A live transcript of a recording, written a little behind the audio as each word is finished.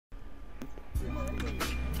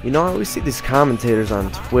You know, I always see these commentators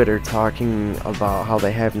on Twitter talking about how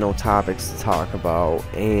they have no topics to talk about,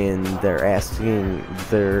 and they're asking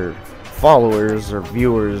their followers or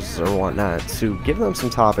viewers or whatnot to give them some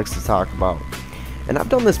topics to talk about. And I've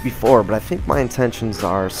done this before, but I think my intentions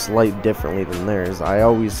are slightly differently than theirs. I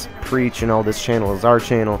always preach, you know, this channel is our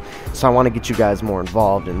channel, so I want to get you guys more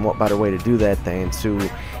involved, and what better way to do that than to,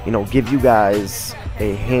 you know, give you guys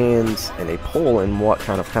a hand and a pull in what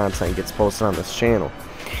kind of content gets posted on this channel.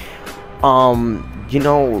 You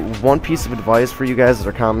know, one piece of advice for you guys that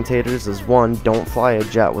are commentators is, one, don't fly a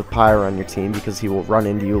jet with Pyre on your team because he will run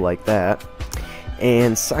into you like that.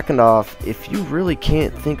 And second off, if you really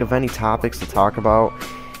can't think of any topics to talk about,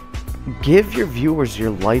 give your viewers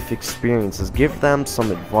your life experiences, give them some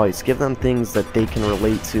advice, give them things that they can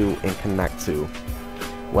relate to and connect to.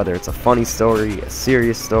 Whether it's a funny story, a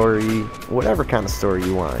serious story, whatever kind of story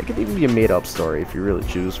you want. It could even be a made-up story if you really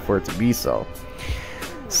choose for it to be so.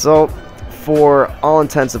 So, for all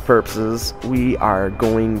intents and purposes, we are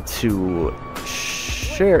going to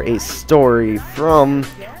share a story from,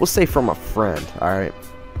 we'll say from a friend, alright?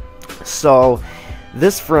 So,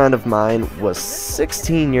 this friend of mine was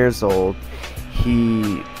 16 years old.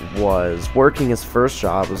 He was working his first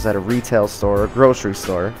job, was at a retail store, a grocery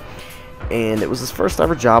store, and it was his first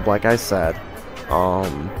ever job, like I said.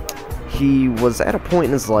 He was at a point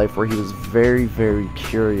in his life where he was very, very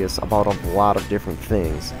curious about a lot of different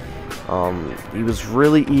things. He was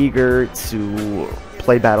really eager to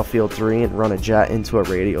play Battlefield 3 and run a jet into a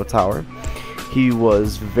radio tower. He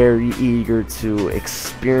was very eager to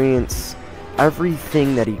experience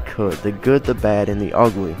everything that he could, the good, the bad, and the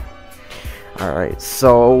ugly. Alright,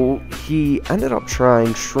 so he ended up trying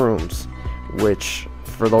shrooms, which,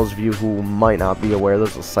 for those of you who might not be aware,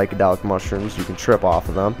 those are psychedelic mushrooms. You can trip off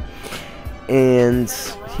of them. And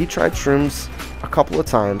he tried shrooms a couple of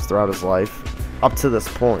times throughout his life, up to this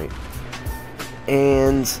point.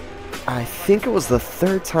 And I think it was the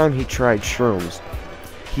third time he tried shrooms.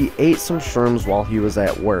 He ate some shrooms while he was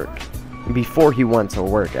at work, before he went to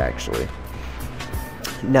work, actually.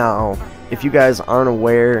 Now, if you guys aren't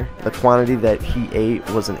aware, the quantity that he ate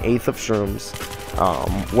was an eighth of shrooms.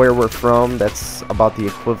 Where we're from, that's about the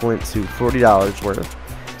equivalent to $40 worth.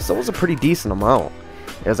 So it was a pretty decent amount.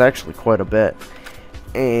 It was actually quite a bit.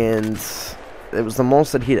 And it was the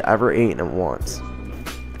most that he'd ever eaten at once.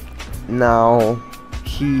 Now,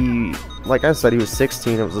 he, like I said, he was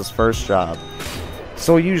 16, it was his first job.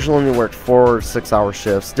 So he usually only worked 4 or 6 hour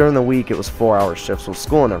shifts. During the week, it was 4-hour shifts with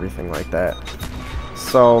school and everything like that.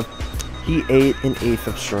 So, he ate an eighth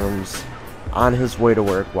of shrooms on his way to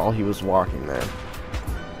work while he was walking there.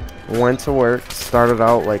 Went to work, started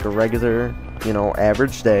out like a regular, you know,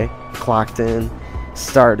 average day, clocked in,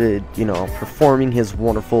 started, you know, performing his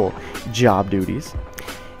wonderful job duties.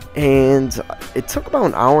 And it took about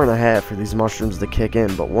an hour and a half for these mushrooms to kick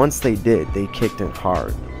in, but once they did, they kicked in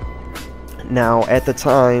hard. Now, at the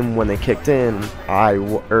time when they kicked in,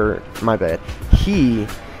 he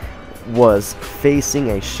was facing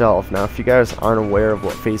a shelf. Now, if you guys aren't aware of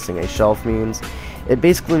what facing a shelf means, it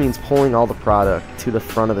basically means pulling all the product to the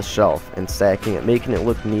front of the shelf and stacking it, making it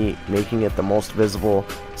look neat, making it the most visible,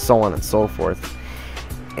 so on and so forth.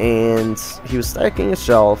 And he was stacking a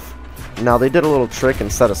shelf. Now, they did a little trick.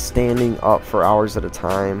 Instead of standing up for hours at a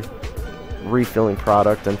time, refilling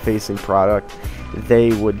product and facing product,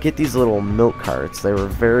 they would get these little milk carts. They were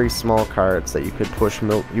very small carts that you could push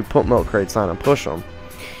milk, you put milk crates on and push them.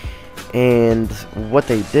 And what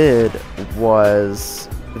they did was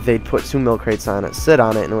they'd put 2 milk crates on it, sit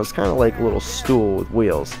on it, and it was kind of like a little stool with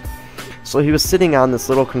wheels. So he was sitting on this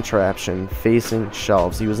little contraption facing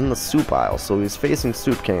shelves. He was in the soup aisle, so he was facing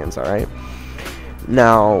soup cans, alright?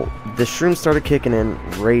 Now, the shrooms started kicking in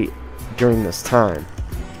right during this time.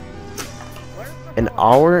 An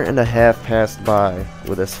hour and a half passed by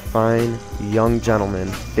with this fine young gentleman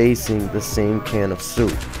facing the same can of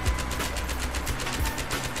soup.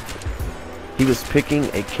 He was picking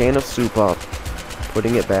a can of soup up,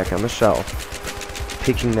 putting it back on the shelf,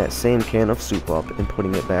 picking that same can of soup up and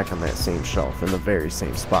putting it back on that same shelf in the very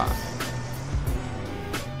same spot.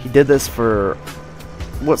 He did this for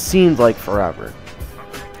what seemed like forever.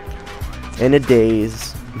 In a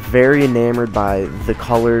daze, very enamored by the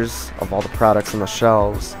colors of all the products on the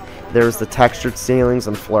shelves. There was the textured ceilings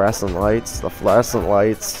and fluorescent lights. The fluorescent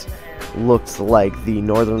lights looked like the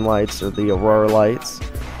northern lights or the aurora lights.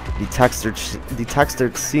 The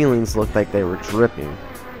textured ceilings looked like they were dripping,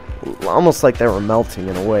 almost like they were melting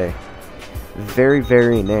in a way. Very,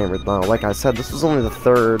 very enamored. Now, like I said, this was only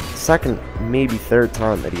the second, maybe third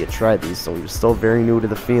time that he had tried these, so he was still very new to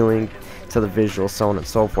the feeling, to the visual, so on and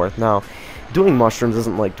so forth. Now, doing mushrooms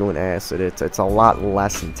isn't like doing acid. It's a lot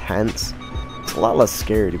less intense. It's a lot less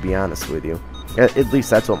scary, to be honest with you. At least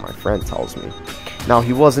that's what my friend tells me. Now,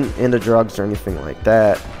 he wasn't into drugs or anything like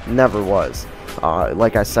that. Never was.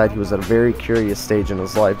 Like I said, he was at a very curious stage in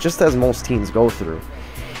his life, just as most teens go through.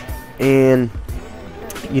 And,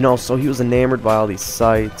 you know, so he was enamored by all these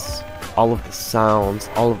sights, all of the sounds,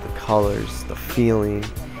 all of the colors, the feeling.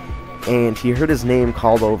 And he heard his name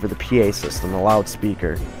called over the PA system, the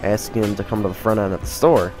loudspeaker, asking him to come to the front end of the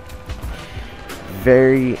store.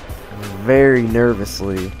 Very, very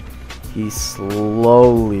nervously, he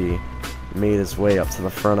slowly made his way up to the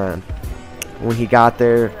front end. When he got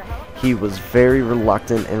there, he was very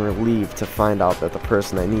reluctant and relieved to find out that the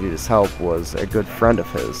person that needed his help was a good friend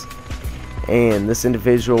of his. And this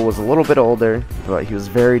individual was a little bit older, but he was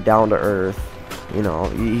very down to earth. You know,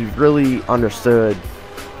 he really understood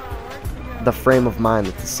the frame of mind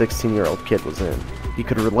that the 16-year-old kid was in. He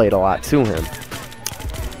could relate a lot to him.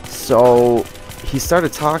 So he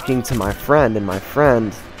started talking to my friend, and my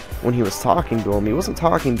friend, when he was talking to him, he wasn't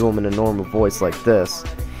talking to him in a normal voice like this.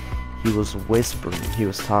 He was whispering. He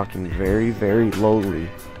was talking very, very lowly,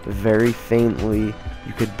 very faintly.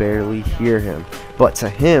 You could barely hear him. But to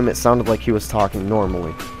him, it sounded like he was talking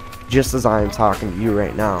normally, just as I am talking to you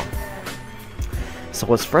right now. So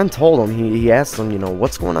his friend told him, he asked him, you know,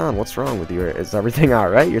 what's going on? What's wrong with you? Is everything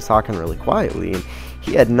alright? You're talking really quietly. And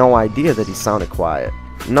he had no idea that he sounded quiet.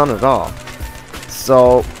 None at all.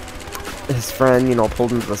 So his friend, you know,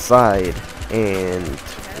 pulled him to the side and,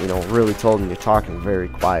 you know, really told him, you're talking very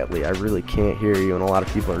quietly. I really can't hear you, and a lot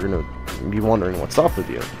of people are going to be wondering what's up with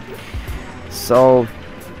you. So,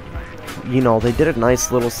 you know, they did a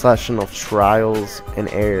nice little session of trials and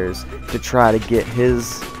errors to try to get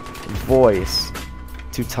his voice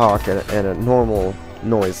to talk at a normal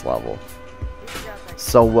noise level.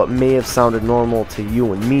 So what may have sounded normal to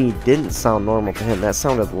you and me didn't sound normal to him. That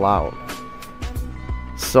sounded loud.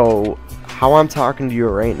 So how I'm talking to you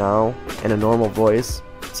right now in a normal voice,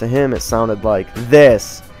 to him it sounded like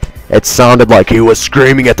this. It sounded like he was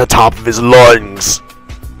screaming at the top of his lungs.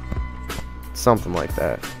 Something like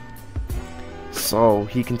that. So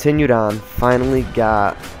he continued on, finally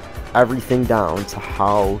got everything down to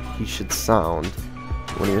how he should sound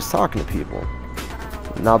when he was talking to people.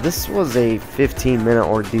 Now, this was a 15-minute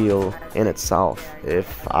ordeal in itself,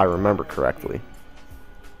 if I remember correctly.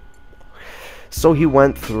 So he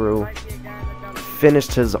went through,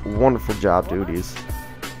 finished his wonderful job duties,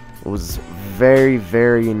 was very,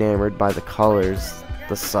 very enamored by the colors,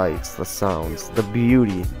 the sights, the sounds, the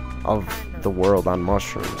beauty of the world on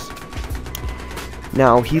mushrooms.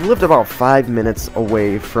 Now, he lived about 5 minutes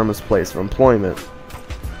away from his place of employment.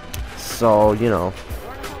 So, you know,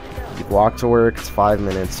 you walk to work, it's 5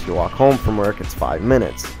 minutes. You walk home from work, it's 5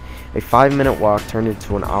 minutes. A 5-minute walk turned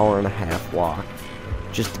into an hour-and-a-half walk,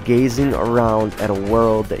 just gazing around at a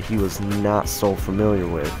world that he was not so familiar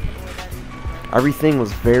with. Everything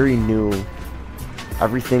was very new.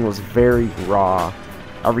 Everything was very raw.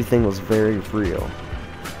 Everything was very real.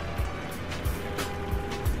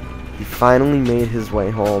 He finally made his way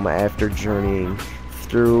home after journeying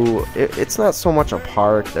through, it's not so much a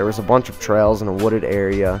park, there was a bunch of trails in a wooded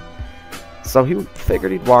area. So he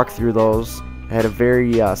figured he'd walk through those, had a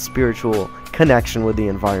very spiritual connection with the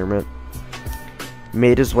environment,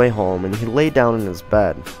 made his way home, and he lay down in his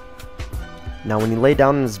bed. Now when he lay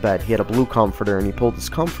down in his bed, he had a blue comforter, and he pulled his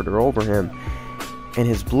comforter over him, and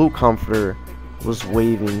his blue comforter was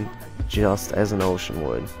waving just as an ocean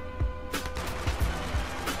would.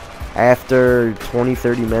 After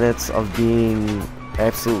 20-30 minutes of being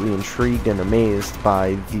absolutely intrigued and amazed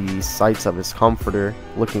by the sights of his comforter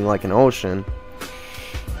looking like an ocean,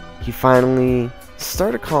 he finally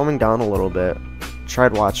started calming down a little bit,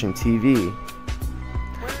 tried watching TV.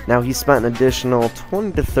 Now he spent an additional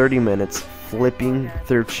 20 to 30 minutes flipping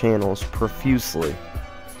through channels profusely.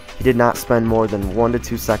 He did not spend more than 1 to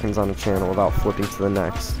 2 seconds on a channel without flipping to the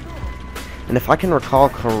next. And if I can recall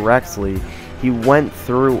correctly, he went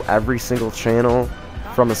through every single channel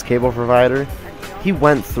from his cable provider. He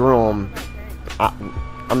went through them,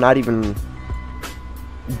 I'm not even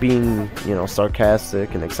being, you know,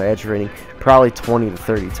 sarcastic and exaggerating, probably 20 to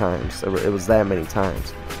 30 times. It was that many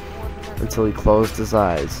times. Until he closed his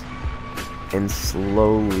eyes and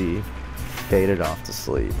slowly faded off to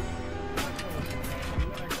sleep.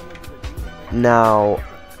 Now,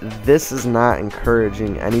 this is not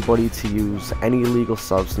encouraging anybody to use any illegal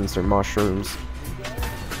substance or mushrooms.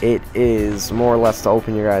 It is more or less to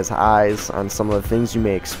open your guys' eyes on some of the things you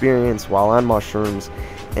may experience while on mushrooms,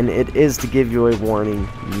 and it is to give you a warning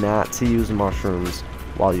not to use mushrooms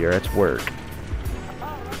while you're at work.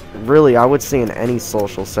 really, I would say in any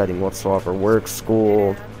social setting whatsoever, work,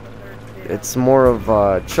 school, it's more of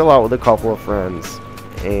chill out with a couple of friends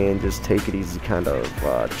and just take it easy kind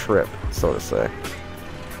of trip, so to say.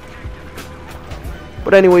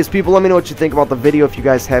 But anyways, people, let me know what you think about the video. If you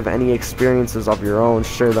guys have any experiences of your own,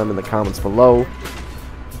 share them in the comments below.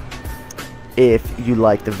 If you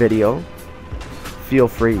like the video, feel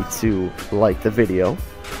free to like the video.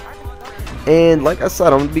 And like I said,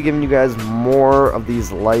 I'm going to be giving you guys more of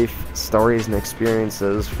these life stories and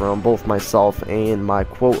experiences from both myself and my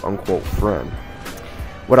quote-unquote friend.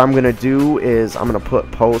 What I'm going to do is I'm going to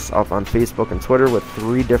put posts up on Facebook and Twitter with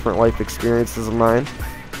 3 different life experiences of mine.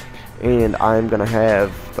 And I'm going to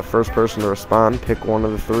have the first person to respond pick one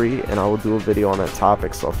of the 3, and I will do a video on that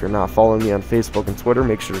topic. So if you're not following me on Facebook and Twitter,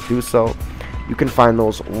 make sure to do so. You can find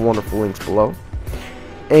those wonderful links below.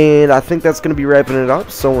 And I think that's going to be wrapping it up.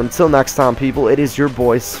 So until next time, people, it is your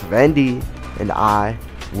boy Sven D, and I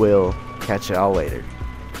will catch y'all later.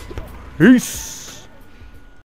 Peace!